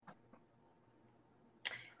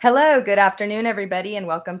Hello, good afternoon, everybody, and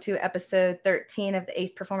welcome to episode 13 of the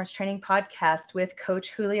Ace Performance Training Podcast with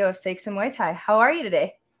Coach Julio of Saekson Muay. How are you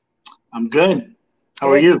today? I'm good. How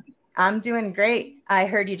are you? I'm doing great. I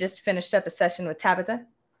heard you just finished up a session with Tabitha.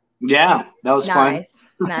 Yeah, that was fun.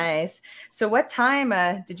 Nice. So what time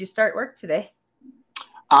did you start work today?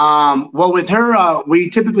 Well, with her, we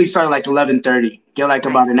typically start like 11:30. Get like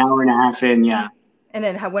about an hour and a half in, yeah. And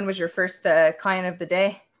then when was your first client of the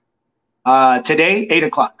day? Today, 8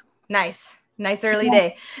 o'clock. Nice early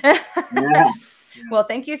day. Yeah. Well,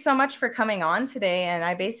 thank you so much for coming on today. And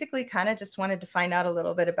I basically kind of just wanted to find out a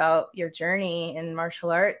little bit about your journey in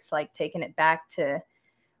martial arts, like taking it back to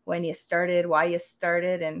when you started, why you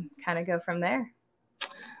started, and kind of go from there.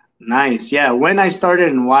 Nice. Yeah, when I started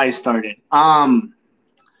and why I started.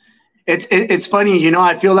 It's funny, you know,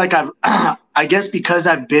 I feel like I guess because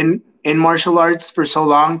I've been in martial arts for so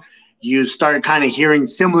long, you start kind of hearing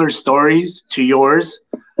similar stories to yours.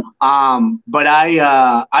 But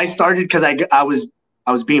I started because I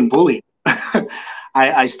was being bullied.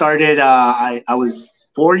 I started I was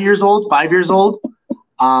 5 years old,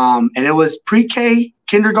 and it was pre-K,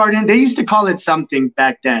 kindergarten. They used to call it something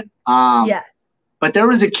back then. Yeah. But there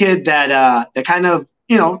was a kid that kind of,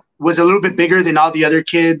 you know, was a little bit bigger than all the other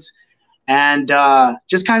kids. And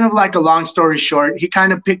just kind of like a long story short, he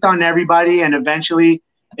kind of picked on everybody, and eventually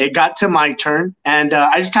it got to my turn, and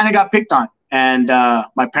I just kind of got picked on. And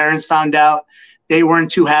my parents found out. They weren't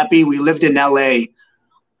too happy. We lived in LA.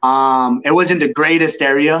 It wasn't the greatest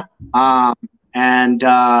area, and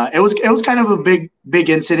it was kind of a big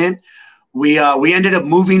incident. We ended up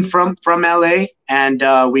moving from LA,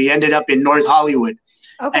 and we ended up in North Hollywood.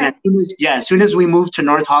 Okay. And as soon as we moved to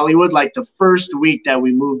North Hollywood, like the first week that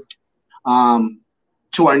we moved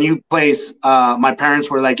to our new place, my parents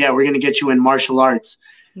were like, "Yeah, we're gonna get you in martial arts."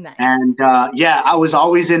 Nice. And I was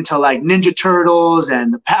always into like Ninja Turtles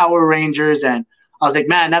and the Power Rangers, and I was like,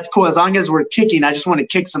 "Man, that's cool. As long as we're kicking, I just want to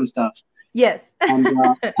kick some stuff." Yes. And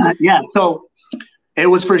so it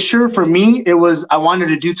was for sure for me. I wanted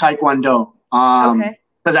to do Taekwondo. Okay.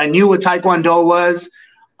 Because I knew what Taekwondo was.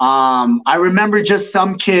 I remember just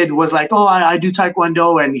some kid was like, "Oh, I do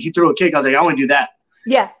Taekwondo," and he threw a kick. I was like, "I want to do that."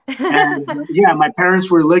 Yeah. And my parents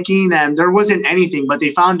were looking, and there wasn't anything, but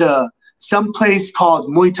they found some place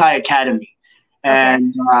called Muay Thai Academy.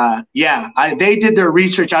 And they did their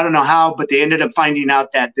research. I don't know how, but they ended up finding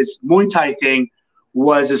out that this Muay Thai thing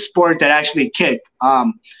was a sport that actually kicked.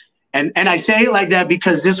 And I say it like that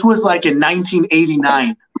because this was like in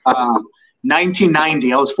 1989,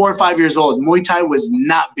 1990. I was 4 or 5 years old. Muay Thai was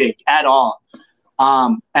not big at all.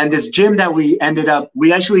 And this gym that we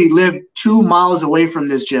actually lived 2 miles away from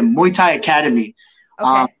this gym, Muay Thai Academy.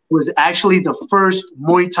 Okay. Was actually the first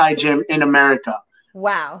Muay Thai gym in America.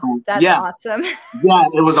 Wow. That's awesome. Yeah,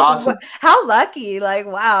 it was awesome. How lucky. Like,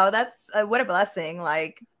 wow, that's what a blessing.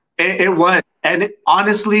 Like, it was. And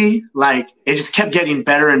honestly, like, it just kept getting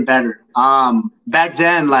better and better. Back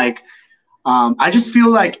then, like, I just feel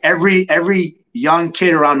like every young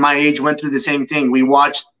kid around my age went through the same thing. We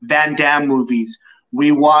watched Van Damme movies.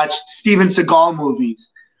 We watched Steven Seagal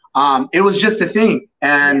movies. It was just a thing.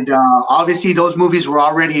 And obviously those movies were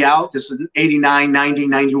already out. This was 89, 90,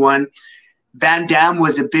 91. Van Damme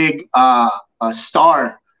was a big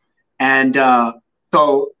star. And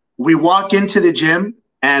so we walk into the gym,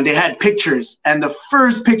 and they had pictures. And the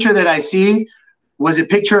first picture that I see was a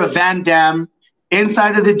picture of Van Damme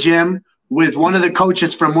inside of the gym with one of the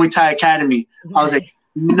coaches from Muay Thai Academy. Nice. I was like,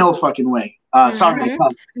 no fucking way. Sorry.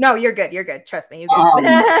 No, you're good. You're good. Trust me.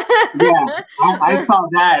 I saw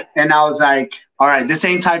that, and I was like, all right, this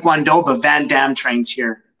ain't Taekwondo, but Van Damme trains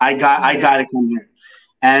here. I got to come here.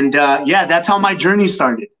 And that's how my journey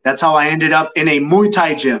started. That's how I ended up in a Muay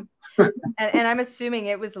Thai gym. and I'm assuming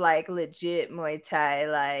it was like legit Muay Thai,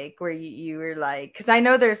 like where you were like, because I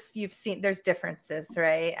know there's differences,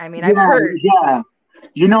 right? I mean, I've heard. Yeah.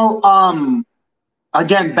 You know,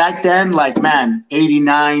 again, back then, like, man,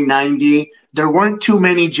 89, 90, there weren't too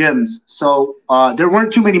many gyms. So there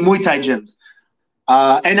weren't too many Muay Thai gyms.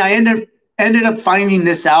 And I ended up finding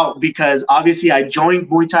this out because obviously I joined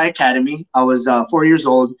Muay Thai Academy. I was 4 years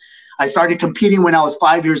old. I started competing when I was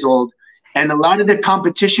 5 years old. And a lot of the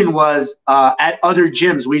competition was at other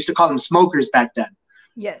gyms. We used to call them smokers back then.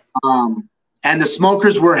 Yes. And the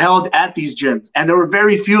smokers were held at these gyms. And there were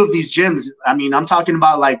very few of these gyms. I mean, I'm talking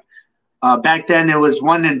about like back then there was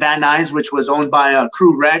one in Van Nuys, which was owned by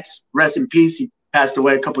Crew Rex. Rest in peace. He passed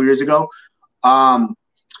away a couple years ago.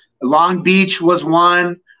 Long Beach was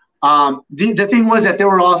one. The thing was that they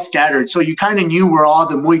were all scattered, so you kind of knew where all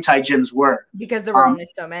the Muay Thai gyms were. Because there were only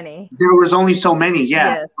so many. There was only so many,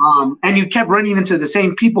 yeah. Yes. And you kept running into the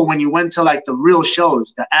same people when you went to like the real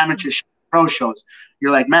shows, the amateur pro shows.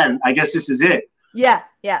 You're like, man, I guess this is it. Yeah,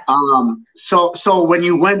 yeah. So when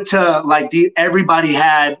you went to like everybody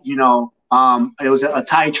had, you know, it was a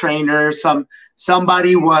Thai trainer.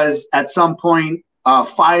 Somebody was at some point a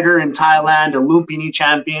fighter in Thailand, a Lumpini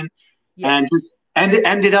champion, yes. And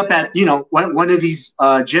ended up at, you know, one of these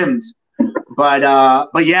gyms. But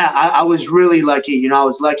yeah, I was really lucky. You know, I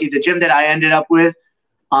was lucky. The gym that I ended up with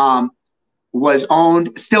was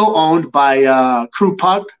still owned by Crew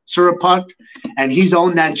Puck, Surah Puck, and he's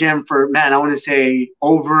owned that gym for, man, I want to say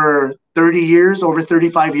over 30 years, over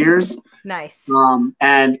 35 years. Nice.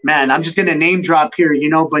 And man, I'm just gonna name drop here, you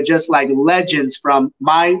know, but just like legends from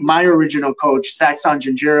my original coach, Saekson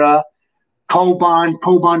Muay.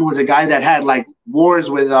 Koban was a guy that had like wars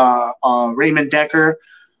with Raymond Decker.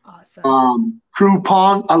 Awesome. Crew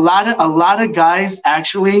Pong, a lot of guys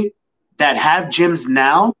actually that have gyms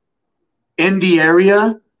now in the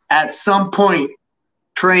area at some point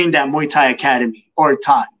trained at Muay Thai Academy or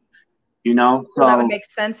taught. You know, well, that would make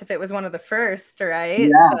sense if it was one of the first, right?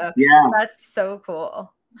 Yeah, so that's so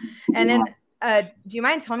cool. And then, do you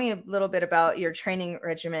mind telling me a little bit about your training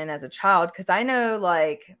regimen as a child? Because I know,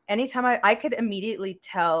 like, anytime I could immediately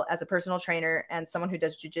tell as a personal trainer and someone who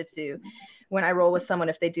does jujitsu when I roll with someone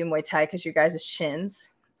if they do Muay Thai, because you guys' shins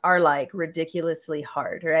are like ridiculously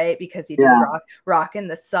hard, right? Because you do rock and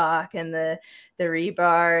the sock and the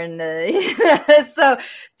rebar and the so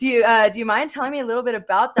do you mind telling me a little bit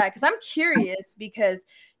about that? Because I'm curious, because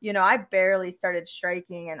you know I barely started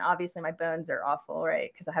striking and obviously my bones are awful, right?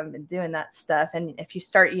 Because I haven't been doing that stuff. And if you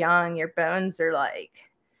start young, your bones are like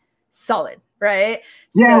solid, right?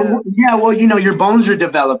 Yeah, well, you know, your bones are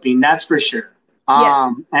developing, that's for sure.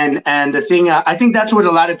 And the thing, I think that's what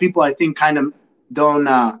a lot of people I think kind of don't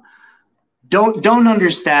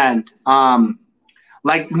understand.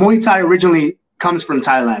 Like Muay Thai originally comes from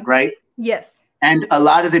Thailand, right? Yes. And a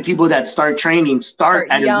lot of the people that start training start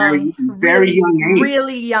at young, a very young age.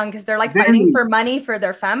 Really young, because they're like fighting for money for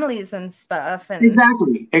their families and stuff. And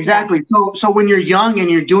exactly. Yeah. So when you're young and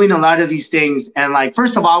you're doing a lot of these things, and like,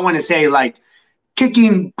 first of all, I want to say like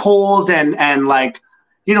kicking poles and like,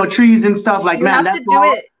 you know, trees and stuff like, you have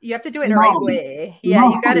to do it the right way. Yeah,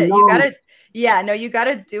 you gotta you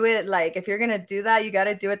gotta do it. Like, if you're gonna do that, you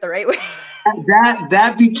gotta do it the right way.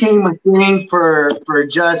 That became a thing for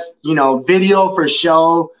just, you know, video for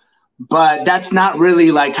show, but that's not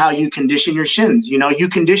really like how you condition your shins. You know, you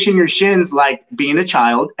condition your shins like being a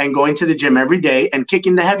child and going to the gym every day and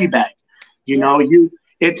kicking the heavy bag. You know,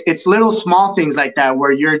 it's little small things like that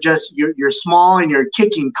where you're small and you're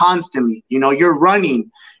kicking constantly. You know, you're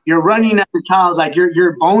running as a child, like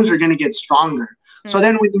your bones are going to get stronger. Mm-hmm. So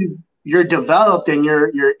then when you're developed and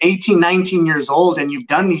you're 18, 19 years old and you've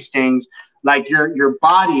done these things, like your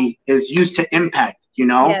body is used to impact, you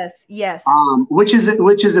know? Yes. Which is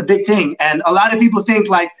a big thing. And a lot of people think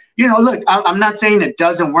like, you know, look, I'm not saying it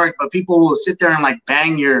doesn't work, but people will sit there and like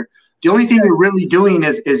bang the only thing you're really doing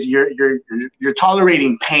is you're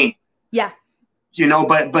tolerating pain. Yeah. You know,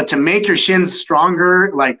 but to make your shins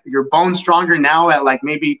stronger, like your bones stronger now at like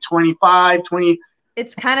maybe 25, 20.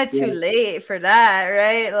 It's kind of too late for that,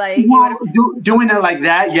 right? Like doing it like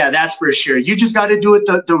that. Yeah, that's for sure. You just got to do it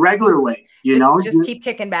the regular way. You know, just keep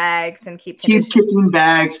kicking bags and keep kicking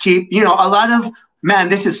bags. You know, a lot of, man,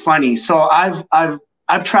 this is funny. So I've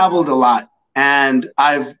traveled a lot and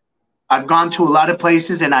I've gone to a lot of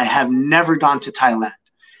places and I have never gone to Thailand.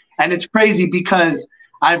 And it's crazy because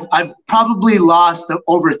I've probably lost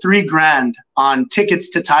over $3,000 on tickets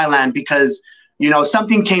to Thailand because, you know,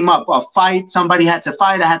 something came up, a fight, somebody had to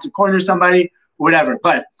fight, I had to corner somebody, whatever.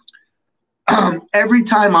 But every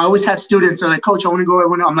time I always have students, they're like, Coach, I want to go.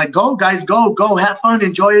 I'm like, go, guys, go, have fun,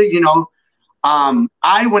 enjoy it, you know.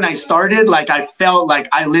 When I started, like, I felt like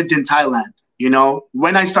I lived in Thailand, you know.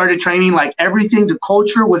 When I started training, like, everything, the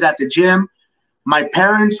culture was at the gym. My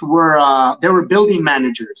parents were, they were building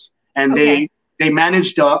managers, and they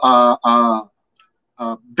managed a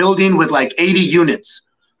building with like 80 units.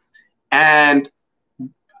 And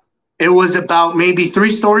it was about maybe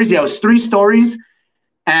 3 stories. Yeah, it was 3 stories.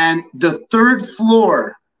 And the 3rd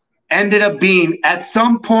floor ended up being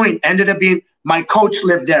my coach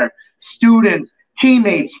lived there, students,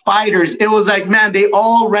 teammates, fighters. It was like, man, they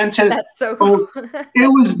all rented. That's so cool. It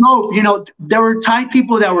was dope. You know, there were Thai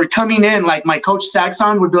people that were coming in. Like my coach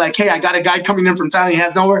Saekson would be like, hey, I got a guy coming in from Thailand. He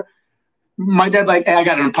has nowhere. My dad like, hey, I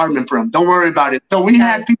got an apartment for him. Don't worry about it. So we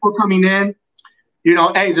had people coming in. You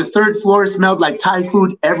know, hey, the 3rd floor smelled like Thai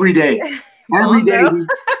food every day. Every Bomb, day,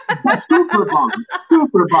 bro. super bomb,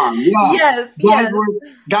 super bomb. Yeah, Yes, guys yes. were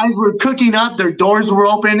guys were cooking up. Their doors were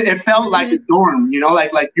open. It felt like a Mhm. dorm,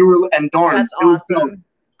 like you were in dorms. That's It was dope. awesome.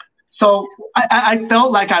 So I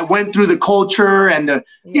felt like I went through the culture and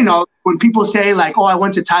Yes. when people say like, oh, I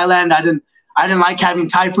went to Thailand, I didn't like having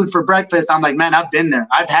Thai food for breakfast. I'm like, man, I've been there.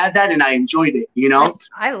 I've had that and I enjoyed it,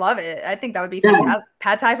 I love it. I think that would be Yeah, fantastic.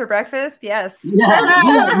 Pad Thai for breakfast? Yes. yeah,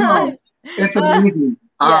 no, it's amazing.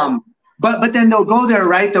 Yes. But then they'll go there,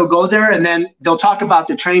 right? They'll go there and then they'll talk about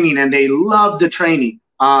the training and they love the training.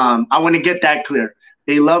 I want to get that clear.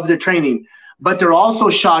 They love the training, but they're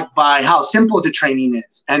also shocked by how simple the training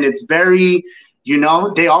is. And it's very,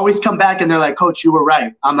 they always come back and they're like, Coach, you were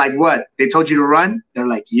right. I'm like, what? They told you to run? They're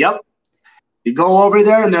like, yep. You go over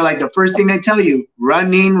there and they're like, the first thing they tell you,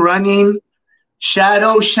 running,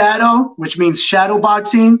 shadow, which means shadow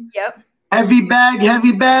boxing, Yep. heavy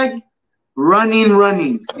bag,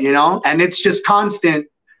 running, and it's just constant. A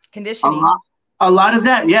Conditioning. lot of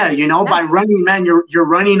that, yeah, Yeah. by running, man, you're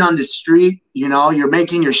running on the street, you're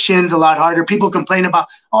making your shins a lot harder. People complain about,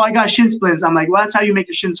 oh, I got shin splints. I'm like, well, that's how you make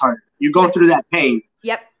your shins harder. You go through that pain,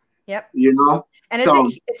 Yep. Yep. And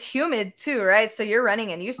So it's humid too, right? So you're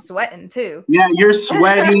running and you're sweating too. yeah, you're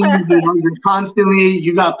sweating, you're constantly,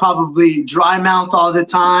 you got probably dry mouth all the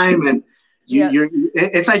time, and Yep.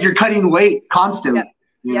 it's like you're cutting weight constantly,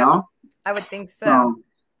 Yep. I would think so. So,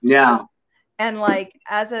 yeah. And like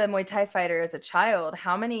as a Muay Thai fighter, as a child,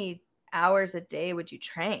 how many hours a day would you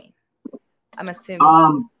train? I'm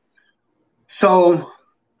assuming. So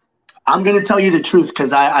I'm gonna tell you the truth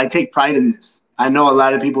because I take pride in this. I know a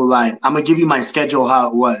lot of people lie. I'm gonna give you my schedule how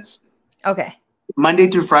it was. Okay. Monday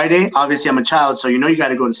through Friday. Obviously, I'm a child, so you got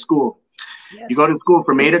to go to school. Yes. You go to school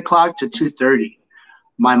from 8 o'clock to 2:30.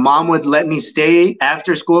 My mom would let me stay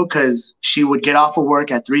after school because she would get off of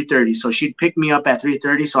work at 3:30. So she'd pick me up at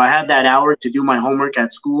 3:30. So I had that hour to do my homework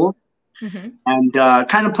at school and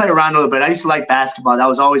kind of play around a little bit. I used to like basketball. That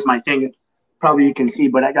was always my thing. Probably you can see,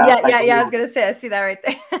 but I got yeah. I was gonna say I see that right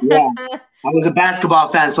there. Yeah, I was a basketball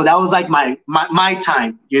fan, so that was like my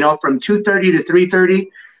time. From 2:30 to 3:30,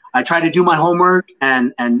 I tried to do my homework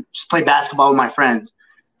and just play basketball with my friends.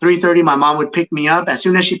 3:30, my mom would pick me up. As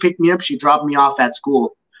soon as she picked me up, she dropped me off at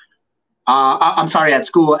school. I'm sorry, at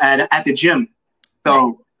school at the gym. So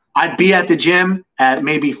Nice. I'd be at the gym at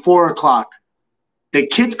maybe 4 o'clock. The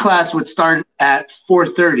kids class would start at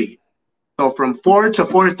 4:30. So from 4 to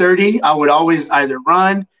 4:30, I would always either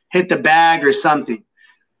run, hit the bag, or something.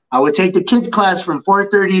 I would take the kids class from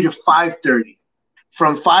 4:30 to 5:30.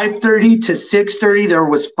 From 5:30 to 6:30, there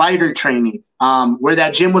was fighter training. Where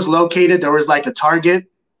that gym was located, there was like a target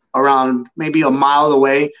around maybe a mile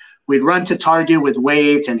away. We'd run to target with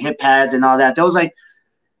weights and hip pads and all that. That was like,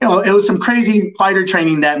 it was some crazy fighter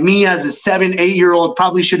training that me as a 7, 8-year-old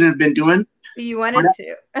probably shouldn't have been doing. But you wanted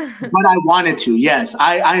to. But I wanted to, yes.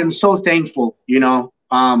 I am so thankful,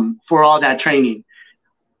 for all that training.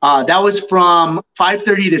 That was from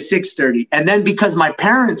 5:30 to 6:30. And then because my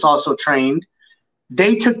parents also trained,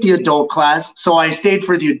 they took the adult class. So I stayed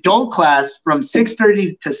for the adult class from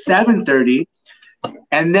 6:30 to 7:30.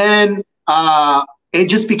 And then it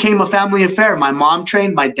just became a family affair. My mom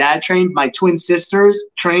trained, my dad trained, my twin sisters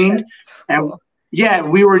trained. Cool. And yeah,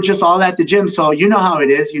 we were just all at the gym. So you know how it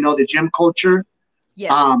is, the gym culture.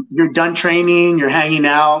 Yes. You're done training, you're hanging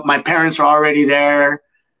out. My parents are already there.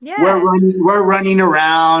 Yeah. We're running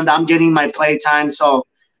around. I'm getting my playtime. So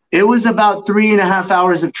it was about 3.5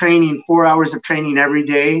 hours of training, 4 hours of training every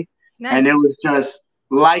day. Nice. And it was just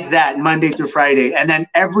like that Monday through Friday. And then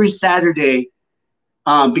every Saturday,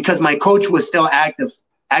 because my coach was still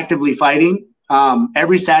actively fighting,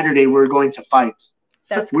 every Saturday we were going to fights.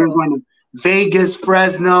 That's we were cool. going to Vegas,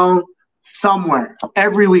 Fresno, somewhere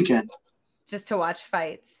every weekend. Just to watch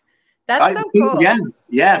fights. That's so cool.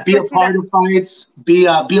 Yeah. Be a part of fights. Be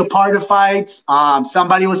a part of fights.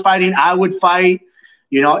 Somebody was fighting, I would fight.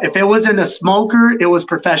 If it wasn't a smoker, it was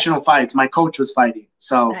professional fights. My coach was fighting.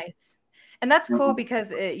 So nice. And that's cool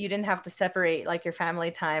because you didn't have to separate like your family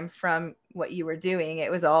time from what you were doing. It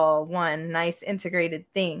was all one nice integrated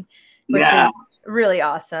thing, which is really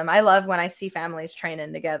awesome. I love when I see families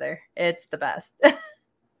training together. It's the best.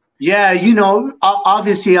 Yeah,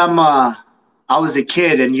 obviously I was a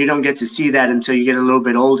kid and you don't get to see that until you get a little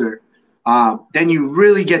bit older. Then you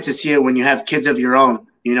really get to see it when you have kids of your own.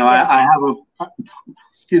 I have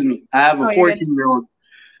I have a 14-year-old.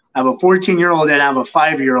 I have a 14-year-old and I have a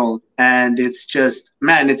 5-year-old. And it's just,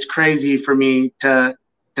 man, it's crazy for me to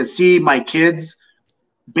see my kids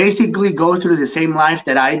basically go through the same life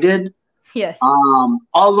that I did. Yes.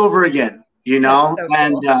 All over again, So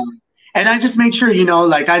cool. And I just make sure,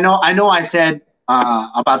 like I know I said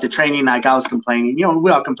about the training. Like I was complaining,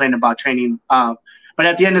 we all complain about training. But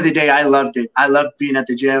at the end of the day, I loved it. I loved being at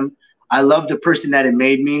the gym. I loved the person that it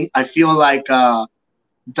made me. I feel like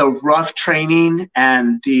the rough training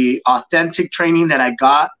and the authentic training that I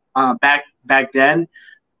got back then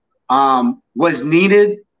was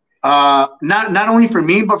needed. Not only for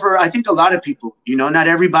me, but for I think a lot of people. Not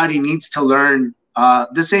everybody needs to learn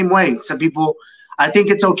the same way. Some people, I think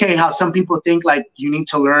it's okay how some people think like you need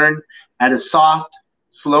to learn at a soft,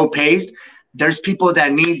 slow pace. There's people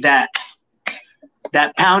that need that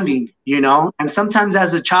pounding, and sometimes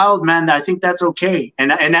as a child, man, I think that's okay.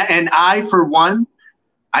 And I, for one,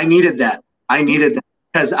 I needed that.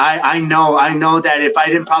 Because I know that if I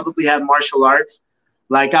didn't probably have martial arts,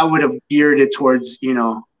 like I would have geared it towards,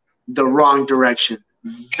 the wrong direction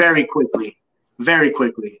very quickly.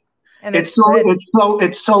 And it's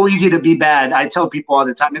so easy to be bad. I tell people all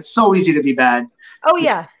the time, it's so easy to be bad. Oh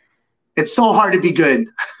yeah. It's so hard to be good.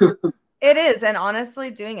 It is. And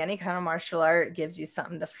honestly, doing any kind of martial art gives you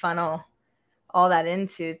something to funnel all that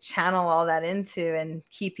into, channel all that into, and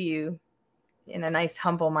keep you in a nice,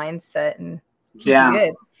 humble mindset and keep you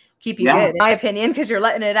good. Keep you good, in my opinion, because you're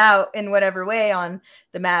letting it out in whatever way on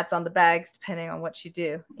the mats, on the bags, depending on what you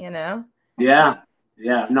do, Yeah.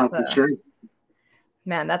 No, for sure.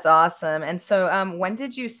 Man, that's awesome. And so when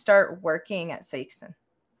did you start working at Saekson?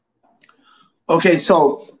 Okay,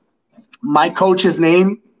 so my coach's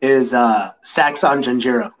name is Saekson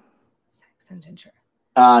Muay.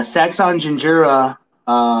 Saekson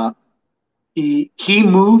Muay, he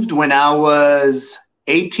moved when I was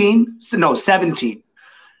 17.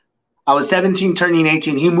 I was 17 turning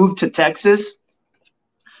 18. He moved to Texas,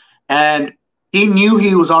 and he knew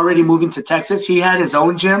he was already moving to Texas. He had his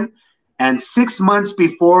own gym, and 6 months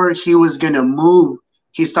before he was going to move,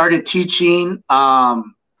 he started teaching at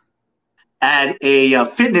a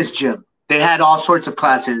fitness gym. They had all sorts of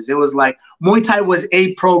classes. It was like Muay Thai was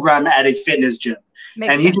a program at a fitness gym.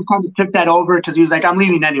 He just kind of took that over because he was like, I'm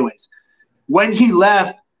leaving anyways. When he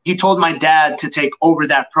left, he told my dad to take over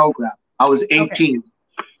that program. I was 18. Okay.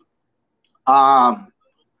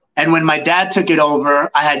 And when my dad took it over,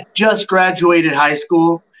 I had just graduated high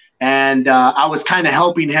school, and I was kind of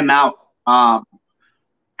helping him out,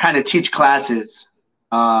 kind of teach classes.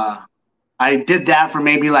 I did that for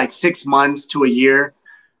maybe like 6 months to a year.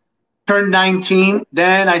 Turned 19,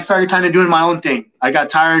 then I started kind of doing my own thing. I got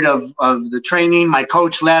tired of the training. My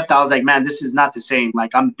coach left. I was like, man, this is not the same.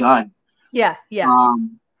 Like, I'm done. Yeah.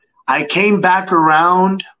 I came back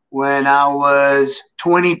around when I was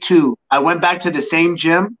 22. I went back to the same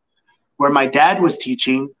gym where my dad was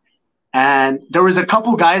teaching, and there was a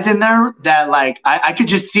couple guys in there that, like, I could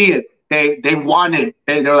just see it. They wanted.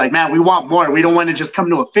 They're like, man, we want more. We don't want to just come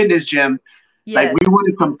to a fitness gym. Yes. Like, we want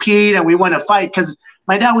to compete and we want to fight, because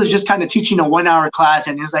my dad was just kind of teaching a 1 hour class,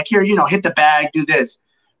 and he was like, here, hit the bag, do this.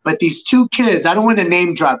 But these two kids, I don't want to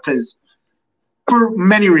name drop because for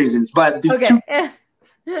many reasons, but these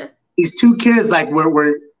two kids, like,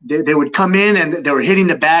 they would come in and they were hitting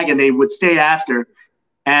the bag and they would stay after.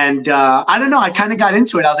 And I don't know, I kind of got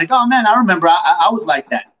into it. I was like, oh man, I remember I was like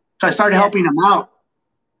that. So I started helping them out.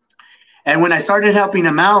 And when I started helping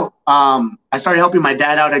him out, I started helping my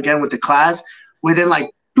dad out again with the class. Within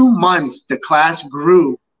like 2 months, the class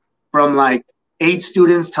grew from like 8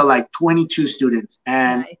 students to like 22 students.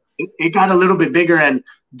 And nice. it got a little bit bigger. And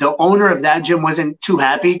the owner of that gym wasn't too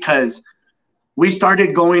happy because we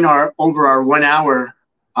started going over our 1 hour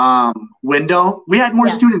window. We had more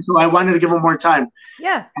students, so I wanted to give them more time.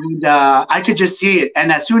 Yeah. And I could just see it.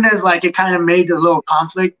 And as soon as like it kind of made a little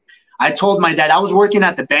conflict, I told my dad, I was working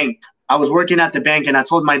at the bank. And I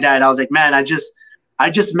told my dad, I was like, man, I just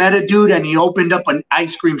met a dude and he opened up an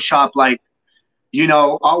ice cream shop, like,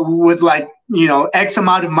 with like, X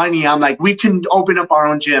amount of money. I'm like, we can open up our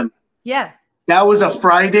own gym. Yeah. That was a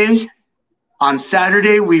Friday. On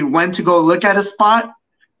Saturday, we went to go look at a spot,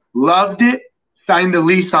 loved it, signed the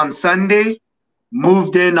lease on Sunday,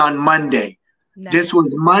 moved in on Monday. Nice. This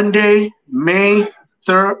was Monday, May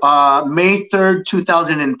 3rd,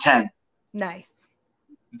 2010. Nice.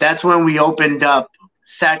 That's when we opened up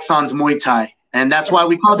Saekson's Muay Thai. And that's why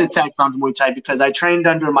we called it Saekson's Muay Thai, because I trained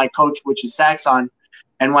under my coach, which is Saekson.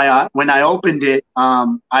 And when I opened it,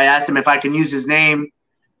 I asked him if I can use his name,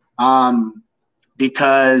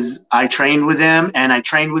 because I trained with him, and I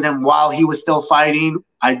trained with him while he was still fighting.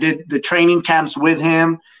 I did the training camps with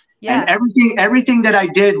him. Yeah. And everything that I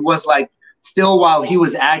did was like still while he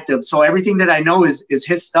was active. So everything that I know is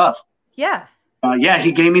his stuff. Yeah.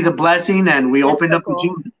 He gave me the blessing, and we opened up the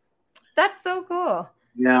gym. That's so cool.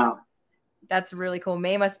 Yeah. That's really cool.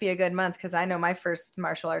 May must be a good month, because I know my first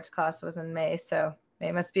martial arts class was in May. So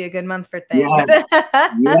May must be a good month for things.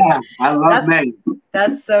 Yeah, yeah, I love That's May.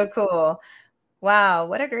 that's so cool. Wow,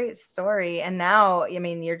 what a great story. And now, I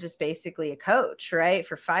mean, you're just basically a coach, right?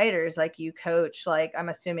 For fighters, like you coach, like I'm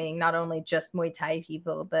assuming not only just Muay Thai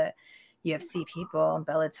people, but UFC people and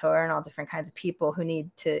Bellator and all different kinds of people who need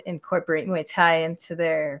to incorporate Muay Thai into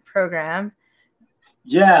their program.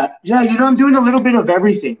 Yeah, yeah, I'm doing a little bit of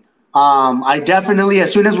everything. I definitely,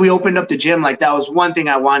 as soon as we opened up the gym, like that was one thing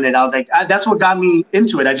I wanted. I was like, that's what got me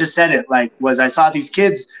into it. I just said it, like, was I saw these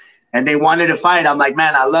kids and they wanted to fight. I'm like,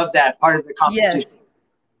 man, I love that part of the competition. Yes.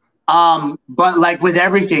 But like with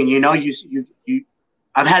everything,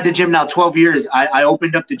 I've had the gym now 12 years. I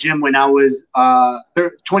opened up the gym when I was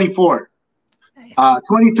 24. Nice.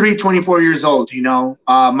 23, 24 years old,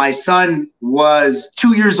 my son was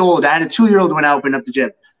 2 years old. I had a 2-year-old when I opened up the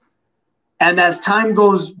gym. And as time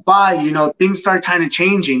goes by, things start kind of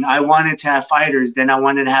changing. I wanted to have fighters. Then I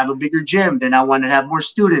wanted to have a bigger gym. Then I wanted to have more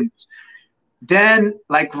students. Then,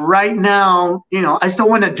 like right now, I still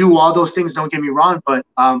want to do all those things. Don't get me wrong. But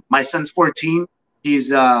my son's 14.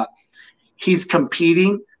 He's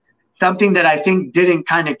competing. Something that I think didn't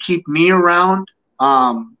kind of keep me around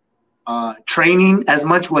training as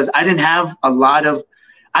much was I didn't have a lot of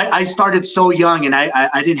I started so young and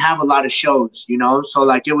I didn't have a lot of shows, so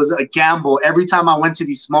like it was a gamble. Every time I went to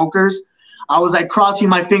these smokers, I was like crossing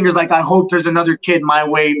my fingers, like I hope there's another kid my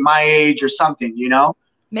way, my age or something,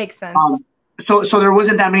 Makes sense. So there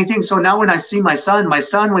wasn't that many things. So now when I see my son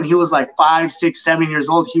when he was like 5, 6, 7 years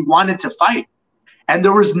old, he wanted to fight and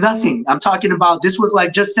there was nothing. I'm talking about, this was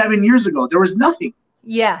like just 7 years ago. There was nothing.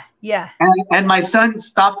 Yeah. And my son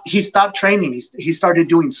stopped training. He started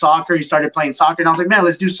doing soccer. He started playing soccer. And I was like, man,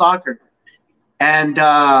 let's do soccer. And he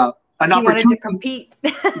wanted to compete.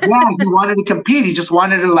 Yeah, he wanted to compete. He just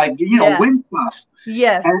wanted to win stuff.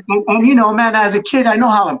 Yes. And man, as a kid, I know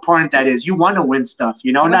how important that is. You want to win stuff,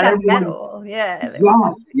 not everyone. Medal. Yeah.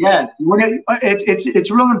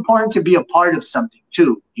 It's real important to be a part of something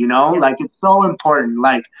too, Yes. Like it's so important.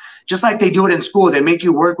 Like just like they do it in school, they make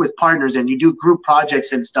you work with partners and you do group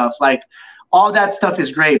projects and stuff. Like all that stuff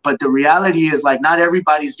is great, but the reality is like not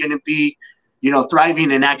everybody's going to be,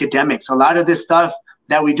 thriving in academics. A lot of this stuff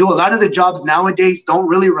that we do, a lot of the jobs nowadays don't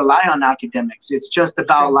really rely on academics. It's just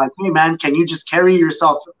about like, hey man, can you just carry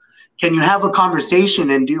yourself? Can you have a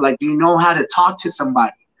conversation and do you know how to talk to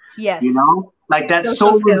somebody? Yes. Like that's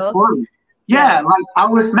Social so skills. important. Yeah, like I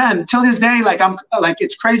was, man, till this day, like I'm like,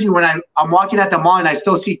 it's crazy when I'm walking at the mall and I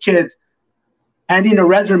still see kids handing a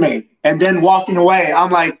resume and then walking away.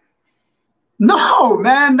 I'm like, no,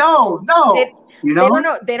 man, no.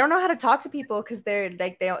 They don't know how to talk to people because they're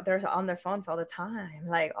on their phones all the time,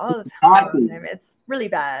 like all the time. Exactly. It's really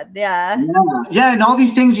bad. Yeah, and all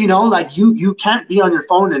these things, like you can't be on your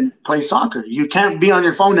phone and play soccer. You can't be on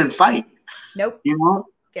your phone and fight. Nope.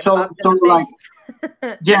 So like,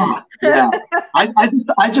 yeah.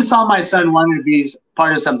 I just saw my son wanted to be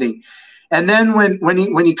part of something, and then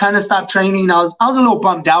when he kind of stopped training, I was a little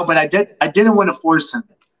bummed out, but I didn't want to force him.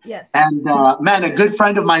 Yes. And man, a good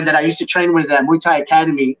friend of mine that I used to train with at Muay Thai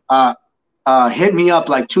Academy hit me up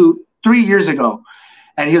like 2-3 years ago,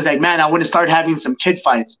 and he was like, man, I want to start having some kid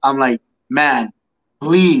fights. I'm like, man,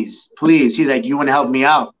 please. He's like, you want to help me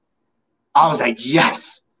out? I was like,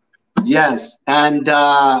 yes. And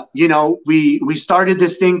we started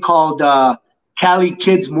this thing called Cali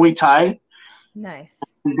Kids Muay Thai. Nice.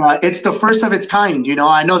 And, it's the first of its kind.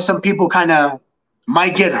 I know some people kind of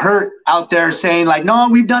might get hurt out there saying like, no,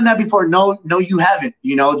 we've done that before. No, you haven't.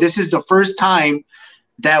 This is the first time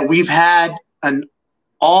that we've had an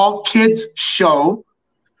all kids show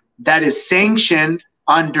that is sanctioned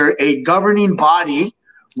under a governing body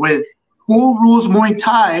with full rules Muay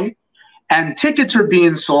Thai, and tickets are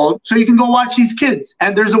being sold so you can go watch these kids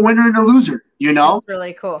and there's a winner and a loser, That's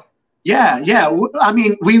really cool. Yeah. I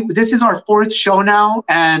mean, this is our 4th show now,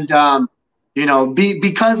 and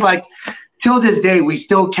because like till this day we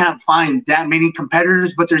still can't find that many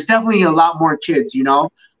competitors, but there's definitely a lot more kids, Yes.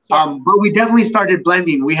 But we definitely started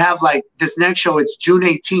blending. We have like this next show, it's June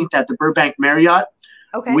 18th at the Burbank Marriott.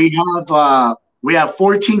 Okay. We have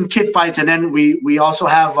 14 kid fights, and then we also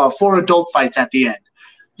have 4 adult fights at the end.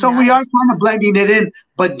 So Nice. We are kind of blending it in,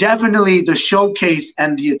 but definitely the showcase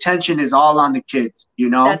and the attention is all on the kids,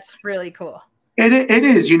 That's really cool. It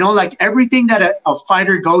is, like everything that a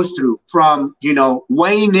fighter goes through from,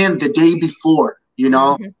 weighing in the day before,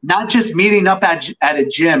 Mm-hmm. not just meeting up at a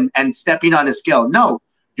gym and stepping on a scale. No,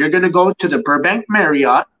 you're going to go to the Burbank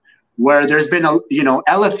Marriott where there's been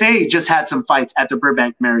LFA just had some fights at the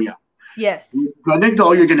Burbank Marriott. Yes. You're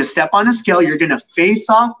going to step on a scale. You're going to face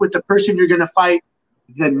off with the person you're going to fight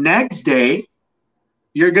the next day.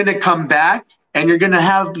 You're going to come back and you're going to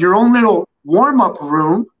have your own little warm-up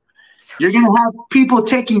room. You're going to have people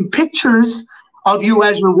taking pictures of you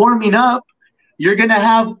as you're warming up. You're going to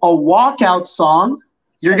have a walkout song.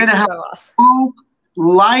 You're going to have awesome.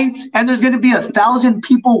 Lights, and there's going to be 1,000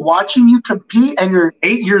 people watching you compete, and you're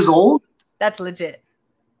 8 years old. That's legit.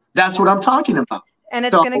 That's what I'm talking about. And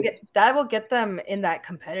it's going to that will get them in that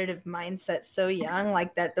competitive mindset so young,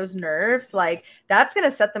 like that, those nerves, like that's going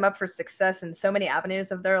to set them up for success in so many avenues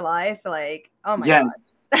of their life. Like, oh my God.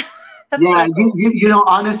 Yeah, so cool. you know,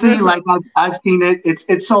 honestly, like I've seen it.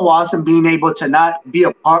 It's so awesome being able to not be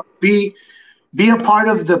a part, be a part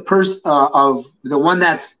of the of the one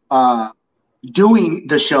that's doing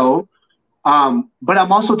the show, but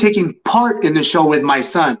I'm also taking part in the show with my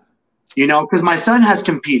son. You know, because my son has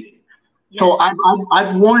competed. Yes. So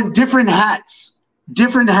I've worn different hats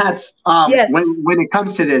when it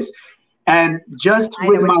comes to this, and just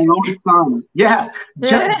with my own son,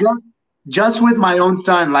 just with my own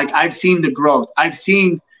son, like I've seen the growth. I've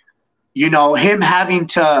seen, you know, him having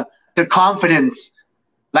the confidence.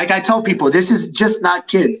 Like I tell people, this is just not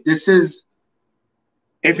kids. This is,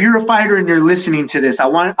 if you're a fighter and you're listening to this, I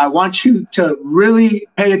want you to really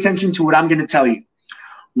pay attention to what I'm going to tell you.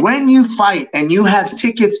 When you fight and you have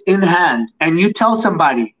tickets in hand and you tell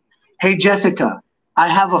somebody, hey, Jessica, I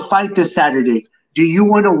have a fight this Saturday. Do you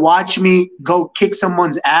want to watch me go kick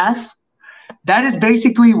someone's ass? That is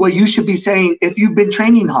basically what you should be saying if you've been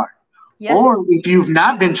training hard. Yeah. Or if you've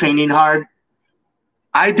not been training hard,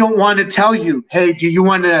 I don't want to tell you, hey, do you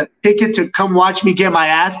want a ticket to come watch me get my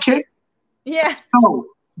ass kicked? Yeah. No,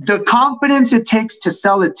 the confidence it takes to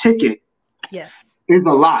sell a ticket is a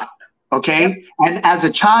lot. Okay. Yep. And as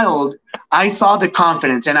a child, I saw the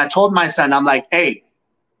confidence and I told my son, I'm like, hey,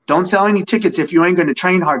 don't sell any tickets if you ain't going to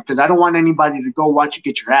train hard, because I don't want anybody to go watch you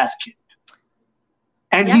get your ass kicked.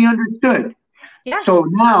 And he understood. Yeah. So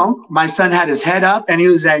now my son had his head up and he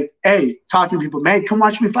was like, hey, talking to people, man, come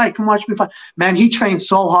watch me fight. Come watch me fight. Man, he trained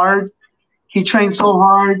so hard. He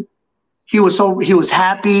was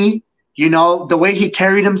happy. You know, the way he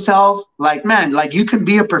carried himself, like, man, like you can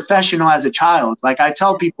be a professional as a child. Like I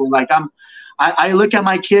tell people, like I look at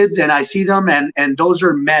my kids and I see them and those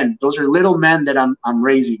are men. Those are little men that I'm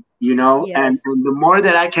raising, you know, and the more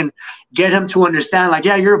that I can get him to understand, like,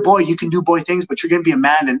 yeah, you're a boy, you can do boy things, but you're going to be a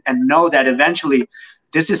man and know that eventually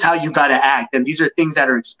this is how you got to act. And these are things that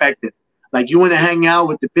are expected. Like you want to hang out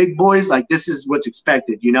with the big boys, like this is what's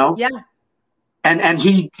expected, you know? Yeah. And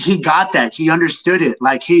he got that. He understood it.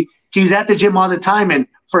 Like he's at the gym all the time, and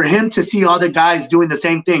for him to see all the guys doing the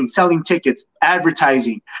same thing, selling tickets,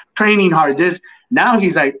 advertising, training hard, now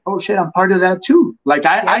he's like, oh shit, I'm part of that too. Like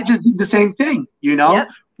I just did the same thing, you know?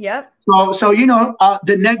 Yep. So you know,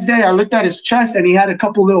 the next day I looked at his chest and he had a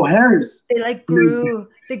couple little hairs. They like grew.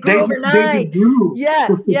 They grew overnight. They grew. Yeah.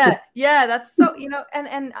 That's so, you know,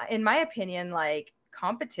 and in my opinion, like,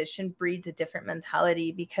 competition breeds a different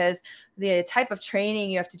mentality, because the type of training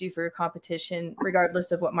you have to do for your competition,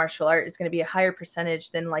 regardless of what martial art, is going to be a higher percentage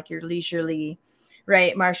than like your leisurely,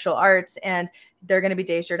 right, martial arts. And there are going to be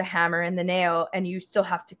days you're to hammer in the nail, and you still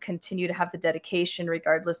have to continue to have the dedication,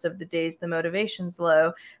 regardless of the days the motivation's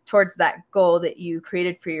low, towards that goal that you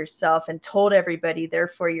created for yourself and told everybody.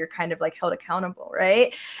 Therefore, you're kind of like held accountable,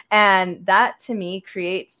 right? And that to me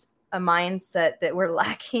creates a mindset that we're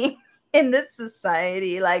lacking in this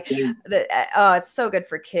society. Like, it's so good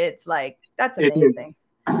for kids. Like, that's amazing.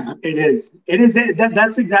 It is.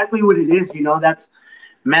 That's exactly what it is. You know, that's,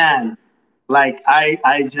 man, like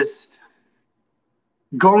I just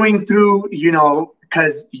going through, you know,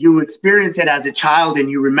 because you experience it as a child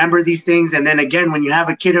and you remember these things. And then again, when you have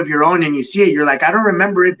a kid of your own and you see it, you're like, I don't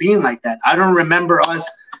remember it being like that. I don't remember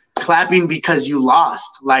us clapping because you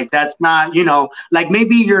lost. Like, that's not, you know, like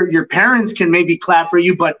maybe your parents can maybe clap for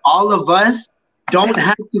you, but all of us don't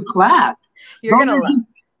have to clap.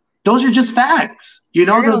 Those are just facts, you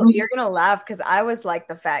know. You're gonna laugh, because I was like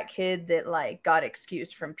the fat kid that like got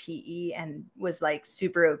excused from PE and was like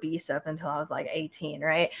super obese up until I was like 18,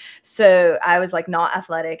 right? So I was like not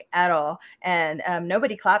athletic at all, and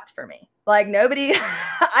nobody clapped for me. Like, nobody.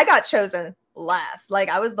 I got chosen last. Like,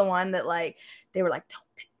 I was the one that, like, they were like, don't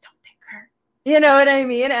pick her. You know what I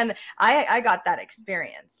mean? And I got that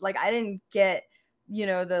experience. Like, I didn't get, you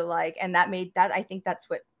know, the like, and that made that, I think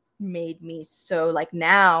that's what made me so, like,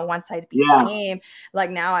 now once I became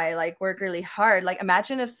like, now I like work really hard. Like,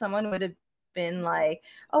 imagine if someone would have been like,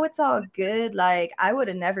 oh, it's all good, like, I would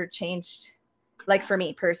have never changed. Like, for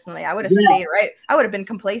me personally, I would have stayed right. I would have been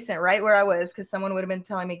complacent right where I was, because someone would have been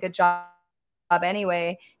telling me good job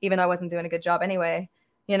anyway, even though I wasn't doing a good job anyway.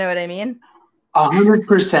 You know what I mean?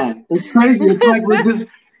 100%. It's crazy. It's like we're just,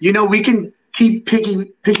 you know, we can keep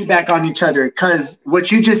piggyback on each other, because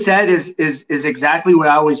what you just said is exactly what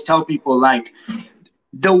I always tell people. Like,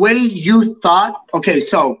 the way you thought. Okay,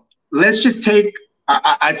 so let's just take.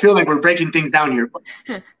 I feel like we're breaking things down here.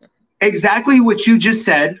 Exactly what you just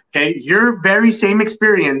said. Okay, your very same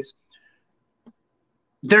experience.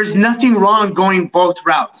 There's nothing wrong going both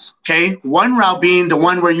routes. Okay, one route being the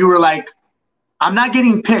one where you were like, I'm not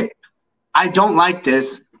getting picked. I don't like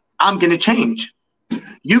this. I'm gonna change.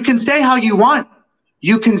 You can stay how you want.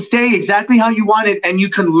 You can stay exactly how you want it, and you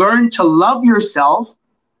can learn to love yourself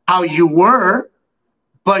how you were,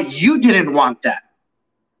 but you didn't want that.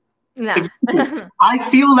 No. I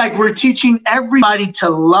feel like we're teaching everybody to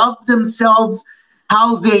love themselves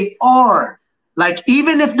how they are. Like,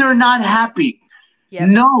 even if they're not happy. Yep.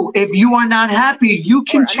 No, if you are not happy, you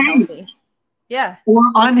can change. Yeah. Or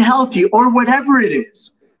unhealthy, or whatever it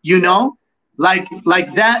is, you know? Like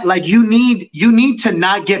that, like you need to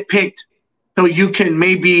not get picked so you can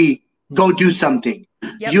maybe go do something.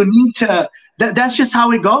 Yep. You need to, that's just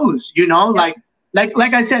how it goes, you know? Yep.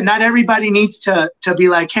 Like I said, not everybody needs to be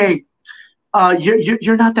like, hey,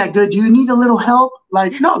 you're not that good. Do you need a little help?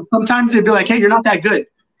 Like, no, sometimes they'd be like, hey, you're not that good.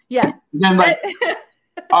 Yeah. And I'm like,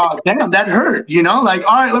 oh, damn, that hurt, you know? Like,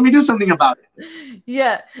 all right, let me do something about it.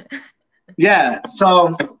 Yeah. Yeah.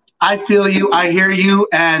 So I feel you. I hear you.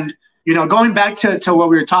 And, you know, going back to what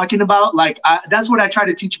we were talking about, like, that's what I try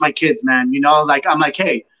to teach my kids, man. You know, like, I'm like,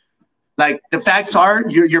 hey, like, the facts are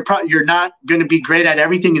you're not going to be great at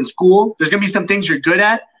everything in school. There's going to be some things you're good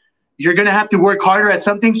at. You're going to have to work harder at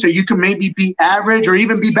something so you can maybe be average or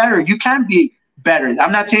even be better. You can be better.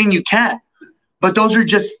 I'm not saying you can't, but those are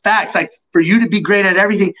just facts. Like, for you to be great at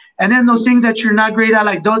everything. And then those things that you're not great at,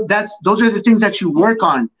 like, those are the things that you work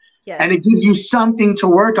on. Yes. And it gives you something to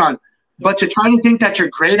work on. But to try to think that you're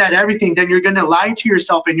great at everything, then you're going to lie to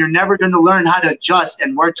yourself, and you're never going to learn how to adjust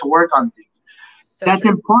and work on things. So that's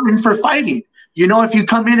true. Important for fighting. You know, if you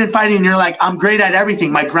come in and fight and you're like, I'm great at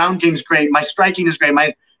everything. My ground game's great. My striking is great.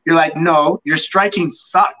 You're like, no, your striking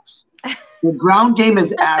sucks. Your ground game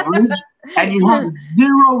is average, and you have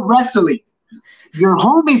zero wrestling. Your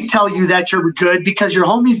homies tell you that you're good because your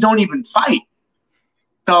homies don't even fight.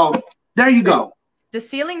 So there you go. The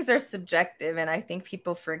ceilings are subjective, and I think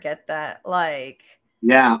people forget that. Like,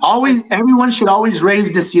 yeah, everyone should always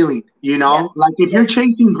raise the ceiling, you know? Yes. Like, if you're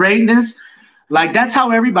chasing greatness, like, that's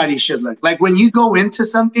how everybody should look. Like, when you go into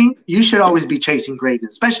something, you should always be chasing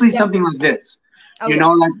greatness, especially something like this. Oh, you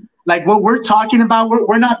know, like what we're talking about,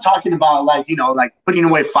 we're not talking about, like, you know, like putting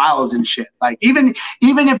away files and shit. Like, even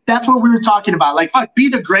if that's what we were talking about, like, fuck, be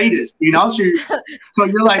the greatest, you know? So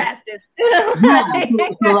you're like, fastest. Yeah,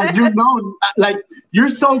 so like, you're known, like, you're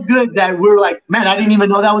so good that we're like, man, I didn't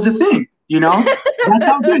even know that was a thing, you know? That's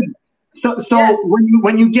how good. So yeah.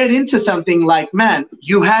 when you get into something, like, man,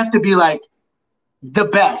 you have to be like the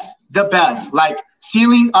best, like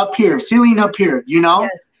ceiling up here, you know?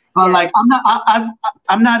 Yes. Like,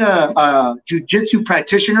 I'm not a jiu-jitsu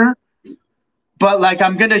practitioner, but like,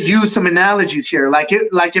 I'm gonna use some analogies here. Like,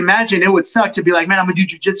 imagine it would suck to be like, man, I'm gonna do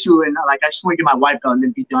jiu-jitsu and like, I just want to get my white belt and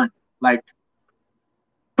then be done. Like,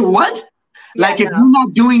 what? Yeah, like, if you're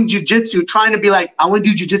not doing jiu-jitsu, trying to be like, I want to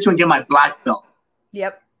do jiu-jitsu and get my black belt.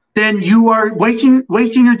 Yep. Then you are wasting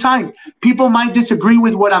your time. People might disagree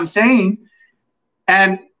with what I'm saying,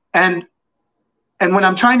 and what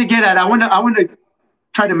I'm trying to get at, I want to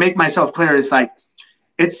try to make myself clear. It's like,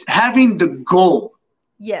 it's having the goal,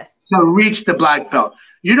 yes, to reach the black belt.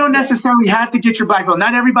 You don't necessarily have to get your black belt.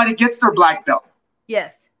 Not everybody gets their black belt.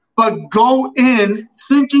 Yes. But go in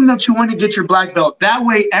thinking that you want to get your black belt. That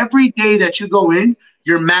way, every day that you go in,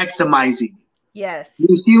 you're maximizing. Yes.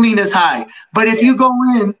 Your ceiling is high. But if you go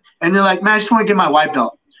in and you're like, man, I just want to get my white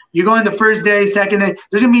belt. You go in the first day, second day,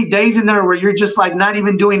 there's going to be days in there where you're just like not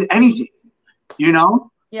even doing anything, you know?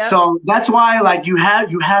 Yeah. So that's why, like, you have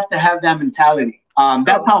to have that mentality.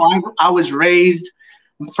 That's how I was raised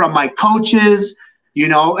from my coaches, you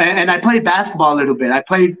know, and I played basketball a little bit. I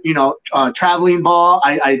played, you know, traveling ball.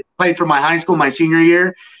 I played for my high school, my senior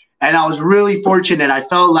year, and I was really fortunate. I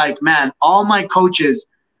felt like, man, all my coaches,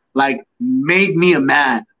 like, made me a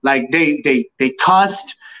man. Like, they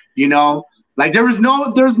cussed, you know, like, there's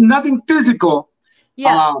nothing physical.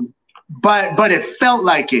 Yeah. But it felt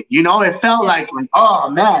like it, you know, it felt like, oh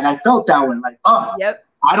man, I felt that one. Like, oh, yep.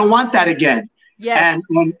 I don't want that again. Yes.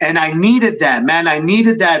 And I needed that, man. I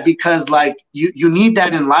needed that because, like, you need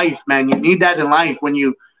that in life, man. You need that in life when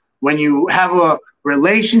you have a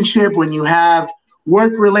relationship, when you have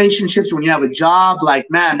work relationships, when you have a job,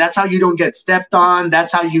 like, man, that's how you don't get stepped on.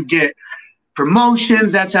 That's how you get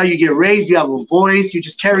promotions. That's how you get raised. You have a voice. You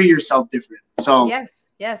just carry yourself different. So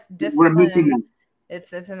yes, discipline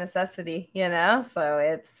It's a necessity, you know? So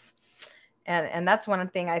it's, and that's one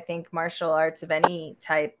thing I think martial arts of any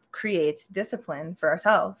type creates discipline for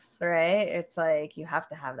ourselves, right? It's like you have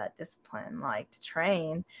to have that discipline, like to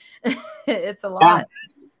train. It's a lot.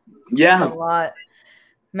 Yeah. It's a lot,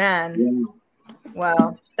 man. Yeah.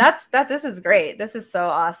 Well, this is great. This is so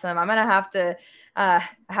awesome. I'm gonna have to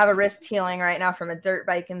have a wrist healing right now from a dirt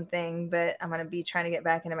biking thing, but I'm gonna be trying to get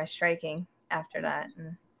back into my striking after that.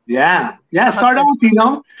 And Yeah. I'll have Start to,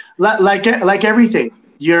 off, like everything.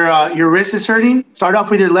 Your wrist is hurting. Start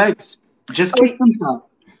off with your legs. Just kick them up.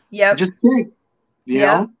 Yep. Just kick. You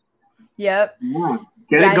know. Yep. Yeah.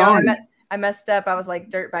 Get Yeah, it going. I messed up. I was like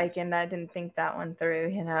dirt biking. I didn't think that one through.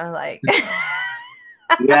 You know, like.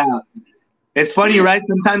 Yeah. It's funny, right?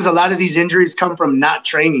 Sometimes a lot of these injuries come from not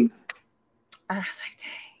training. I was like,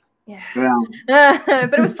 dang. Yeah.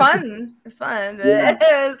 But it was fun. It was fun. Yeah.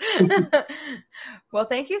 Well,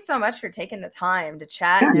 thank you so much for taking the time to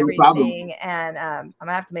chat and No everything. problem. And I'm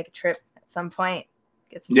gonna have to make a trip at some point.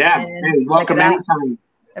 Get some Yeah. in, Hey, welcome anytime.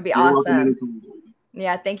 That'd be awesome.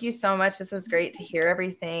 Yeah, thank you so much. This was great to hear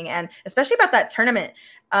everything, and especially about that tournament.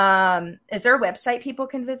 Is there a website people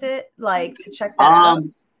can visit, like, to check that out?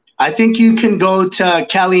 I think you can go to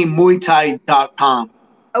calimuaythai.com.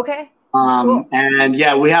 Okay. Cool. And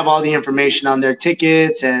yeah, we have all the information on their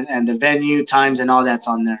tickets and the venue, times, and all that's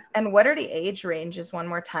on there. And what are the age ranges one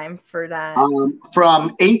more time for that?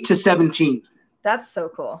 From 8 to 17. That's so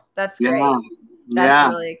cool. That's great. Yeah. That's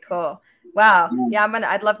really cool. Wow. Yeah,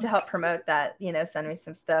 I'd love to help promote that. You know, send me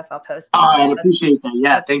some stuff. I'll post it. Oh, I appreciate that.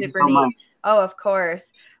 Yeah, thank you so much. Oh, of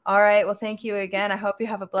course. All right. Well, thank you again. I hope you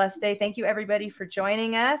have a blessed day. Thank you, everybody, for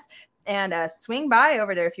joining us. And swing by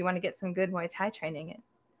over there if you want to get some good Muay Thai training.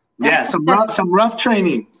 Yeah, some rough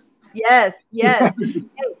training. Yes. Hey,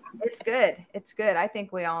 it's good. It's good. I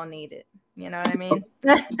think we all need it. You know what I mean?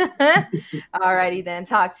 All righty then.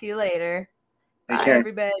 Talk to you later. Bye,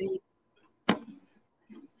 everybody.